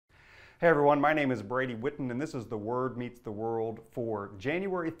Hey everyone, my name is Brady Whitten and this is The Word Meets the World for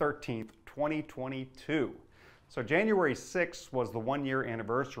January 13th, 2022. So January 6th was the one-year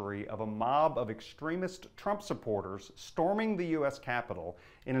anniversary of a mob of extremist Trump supporters storming the U.S. Capitol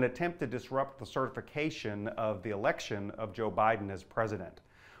in an attempt to disrupt the certification of the election of Joe Biden as president.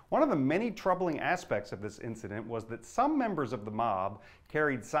 One of the many troubling aspects of this incident was that some members of the mob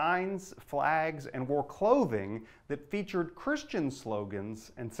carried signs, flags, and wore clothing that featured Christian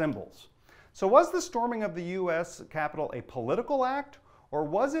slogans and symbols. So was the storming of the U.S. Capitol a political act, or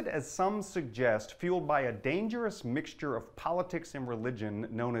was it, as some suggest, fueled by a dangerous mixture of politics and religion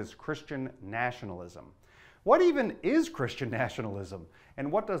known as Christian nationalism? What even is Christian nationalism, and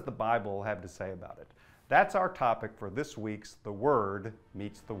what does the Bible have to say about it? That's our topic for this week's The Word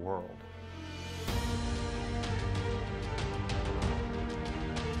Meets the World.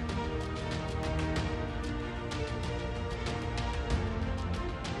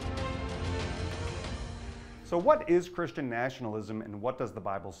 So what is Christian nationalism and what does the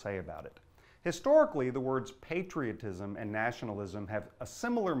Bible say about it? Historically, the words patriotism and nationalism have a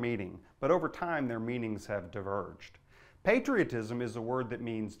similar meaning, but over time their meanings have diverged. Patriotism is a word that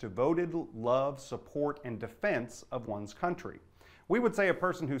means devoted love, support, and defense of one's country. We would say a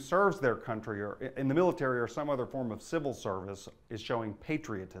person who serves their country or in the military or some other form of civil service is showing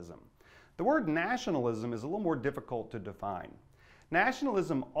patriotism. The word nationalism is a little more difficult to define.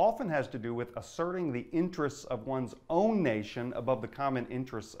 Nationalism often has to do with asserting the interests of one's own nation above the common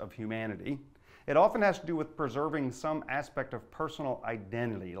interests of humanity. It often has to do with preserving some aspect of personal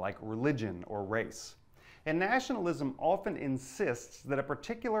identity, like religion or race. And nationalism often insists that a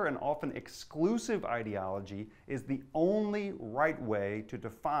particular and often exclusive ideology is the only right way to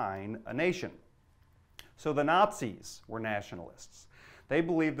define a nation. So the Nazis were nationalists. They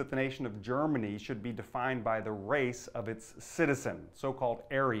believed that the nation of Germany should be defined by the race of its citizen, so-called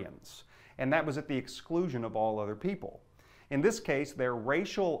Aryans, and that was at the exclusion of all other people. In this case, their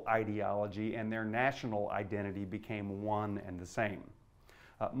racial ideology and their national identity became one and the same.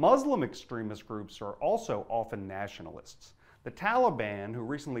 Muslim extremist groups are also often nationalists. The Taliban, who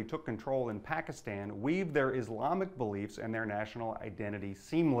recently took control in Pakistan, weave their Islamic beliefs and their national identity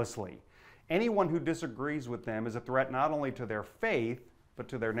seamlessly. Anyone who disagrees with them is a threat not only to their faith, but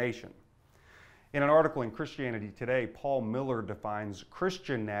to their nation. In an article in Christianity Today, Paul Miller defines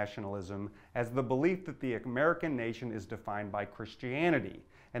Christian nationalism as the belief that the American nation is defined by Christianity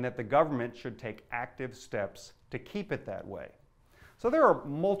and that the government should take active steps to keep it that way. So there are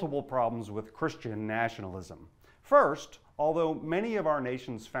multiple problems with Christian nationalism. First, although many of our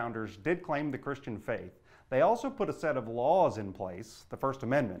nation's founders did claim the Christian faith, they also put a set of laws in place, the First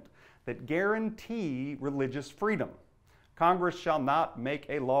Amendment, that guarantee religious freedom. Congress shall not make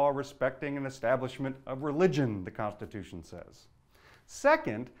a law respecting an establishment of religion, the Constitution says.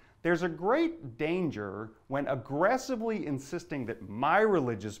 Second, there's a great danger when aggressively insisting that my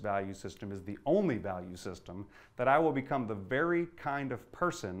religious value system is the only value system, that I will become the very kind of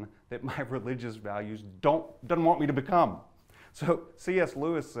person that my religious values doesn't want me to become. So C.S.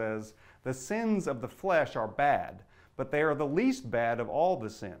 Lewis says, the sins of the flesh are bad, but they are the least bad of all the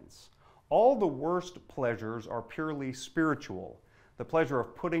sins. All the worst pleasures are purely spiritual. The pleasure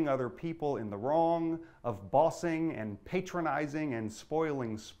of putting other people in the wrong, of bossing and patronizing and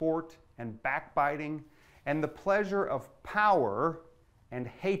spoiling sport and backbiting, and the pleasure of power and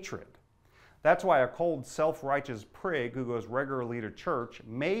hatred. That's why a cold, self-righteous prig who goes regularly to church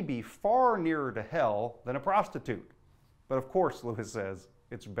may be far nearer to hell than a prostitute. But of course, Lewis says,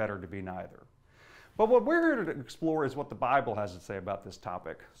 it's better to be neither. But what we're here to explore is what the Bible has to say about this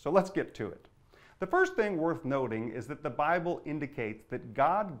topic. So let's get to it. The first thing worth noting is that the Bible indicates that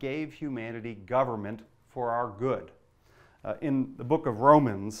God gave humanity government for our good. In the book of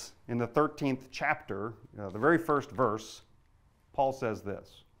Romans, in the 13th chapter, the very first verse, Paul says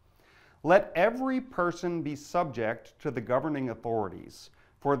this, "Let every person be subject to the governing authorities,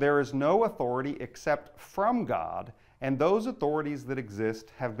 for there is no authority except from God, and those authorities that exist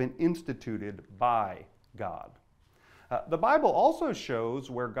have been instituted by God." The Bible also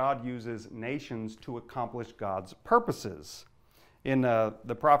shows where God uses nations to accomplish God's purposes. In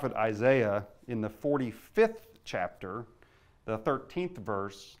the prophet Isaiah, in the 45th chapter, the 13th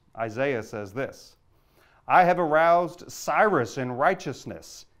verse, Isaiah says this, "I have aroused Cyrus in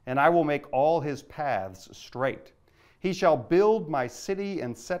righteousness, and I will make all his paths straight. He shall build my city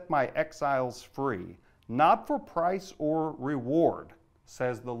and set my exiles free, not for price or reward,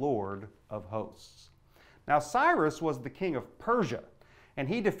 says the Lord of hosts." Now Cyrus was the king of Persia, and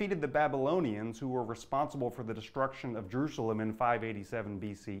he defeated the Babylonians who were responsible for the destruction of Jerusalem in 587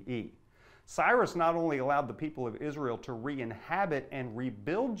 BCE. Cyrus not only allowed the people of Israel to re-inhabit and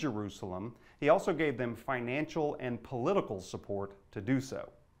rebuild Jerusalem, he also gave them financial and political support to do so.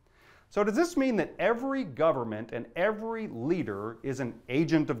 So does this mean that every government and every leader is an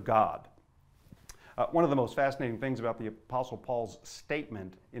agent of God? One of the most fascinating things about the Apostle Paul's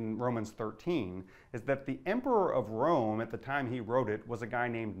statement in Romans 13 is that the emperor of Rome at the time he wrote it was a guy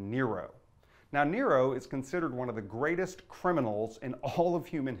named Nero. Now, Nero is considered one of the greatest criminals in all of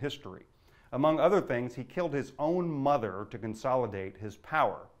human history. Among other things, he killed his own mother to consolidate his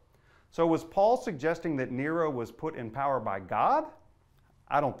power. So was Paul suggesting that Nero was put in power by God?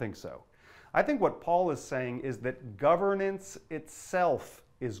 I don't think so. I think what Paul is saying is that governance itself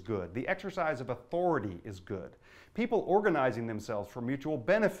is good. The exercise of authority is good. People organizing themselves for mutual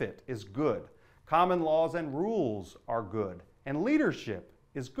benefit is good. Common laws and rules are good. And leadership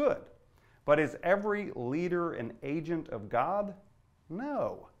is good. But is every leader an agent of God?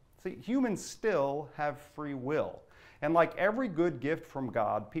 No. See, humans still have free will. And like every good gift from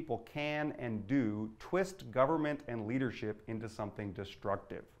God, people can and do twist government and leadership into something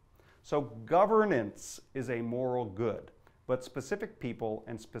destructive. So governance is a moral good, but specific people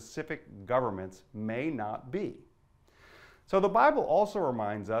and specific governments may not be. So the Bible also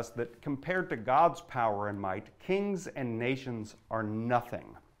reminds us that compared to God's power and might, kings and nations are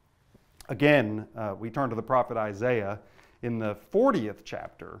nothing. Again, we turn to the prophet Isaiah. In the 40th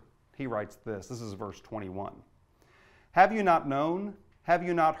chapter, he writes this. This is verse 21. Have you not known? Have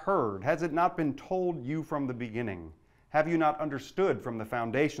you not heard? Has it not been told you from the beginning? Have you not understood from the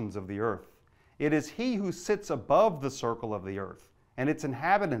foundations of the earth? It is he who sits above the circle of the earth, and its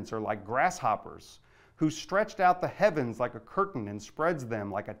inhabitants are like grasshoppers, who stretched out the heavens like a curtain and spreads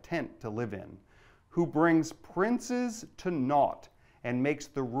them like a tent to live in, who brings princes to naught and makes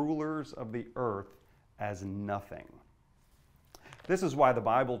the rulers of the earth as nothing. This is why the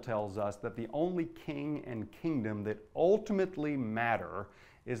Bible tells us that the only king and kingdom that ultimately matter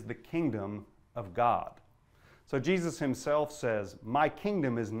is the kingdom of God. So Jesus himself says, my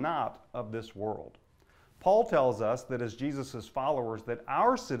kingdom is not of this world. Paul tells us that as Jesus' followers that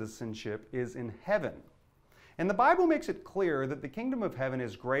our citizenship is in heaven. And the Bible makes it clear that the kingdom of heaven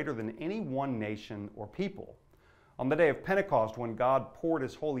is greater than any one nation or people. On the day of Pentecost, when God poured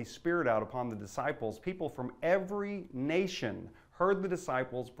his Holy Spirit out upon the disciples, people from every nation heard the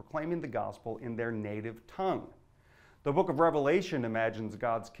disciples proclaiming the gospel in their native tongue. The book of Revelation imagines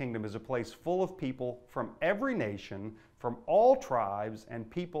God's kingdom as a place full of people from every nation, from all tribes and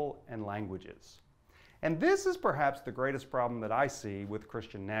people and languages. And this is perhaps the greatest problem that I see with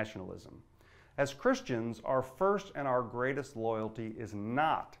Christian nationalism. As Christians, our first and our greatest loyalty is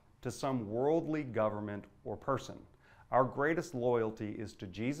not to some worldly government or person. Our greatest loyalty is to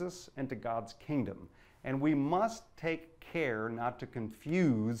Jesus and to God's kingdom. And we must take care not to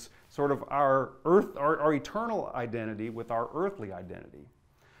confuse sort of our eternal identity with our earthly identity.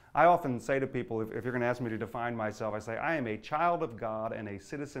 I often say to people, if you're going to ask me to define myself, I say, I am a child of God and a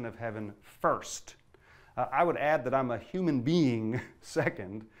citizen of heaven first. I would add that I'm a human being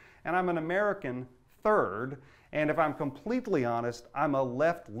second, and I'm an American third, and if I'm completely honest, I'm a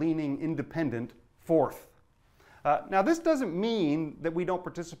left-leaning independent fourth. Now, this doesn't mean that we don't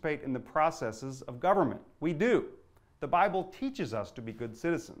participate in the processes of government. We do. The Bible teaches us to be good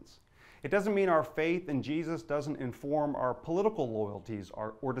citizens. It doesn't mean our faith in Jesus doesn't inform our political loyalties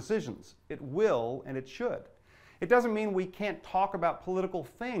or decisions. It will and it should. It doesn't mean we can't talk about political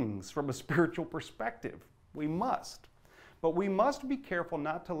things from a spiritual perspective. We must. But we must be careful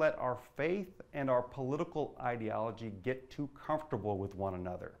not to let our faith and our political ideology get too comfortable with one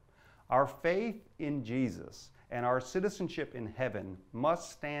another. Our faith in Jesus and our citizenship in heaven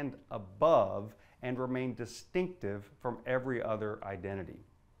must stand above and remain distinctive from every other identity.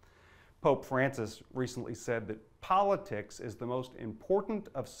 Pope Francis recently said that politics is the most important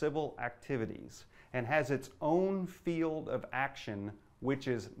of civil activities and has its own field of action, which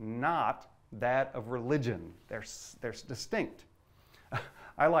is not that of religion. They're distinct.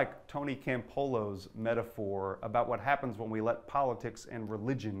 I like Tony Campolo's metaphor about what happens when we let politics and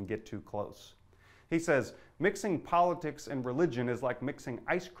religion get too close. He says, mixing politics and religion is like mixing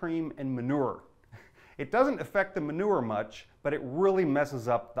ice cream and manure. It doesn't affect the manure much, but it really messes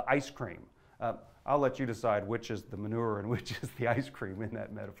up the ice cream. I'll let you decide which is the manure and which is the ice cream in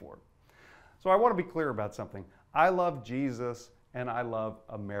that metaphor. So I want to be clear about something. I love Jesus and I love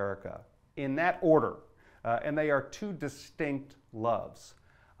America in that order, and they are two distinct loves.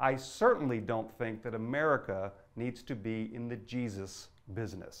 I certainly don't think that America needs to be in the Jesus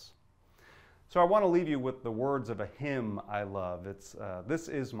business. So I want to leave you with the words of a hymn I love. It's This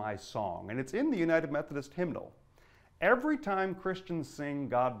Is My Song, and it's in the United Methodist hymnal. Every time Christians sing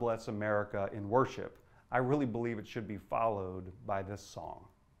God Bless America in worship, I really believe it should be followed by this song.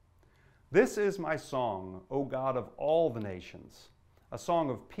 This is my song, O God of all the nations, a song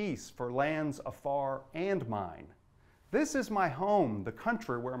of peace for lands afar and mine. This is my home, the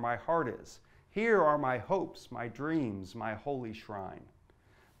country where my heart is. Here are my hopes, my dreams, my holy shrine.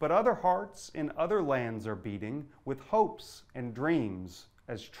 But other hearts in other lands are beating with hopes and dreams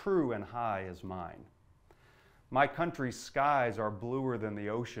as true and high as mine. My country's skies are bluer than the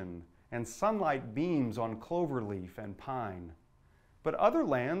ocean, and sunlight beams on clover leaf and pine. But other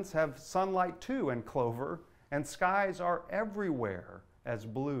lands have sunlight too and clover, and skies are everywhere as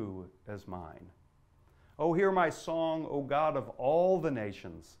blue as mine. Oh, hear my song, O God of all the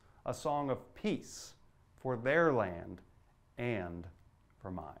nations, a song of peace for their land and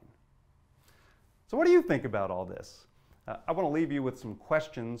for mine. So what do you think about all this? I want to leave you with some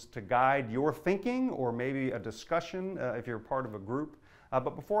questions to guide your thinking, or maybe a discussion if you're part of a group.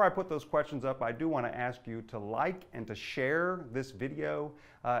 But before I put those questions up, I do want to ask you to like and to share this video,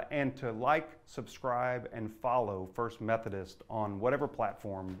 and to like, subscribe, and follow First Methodist on whatever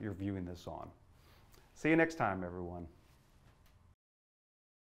platform you're viewing this on. See you next time, everyone.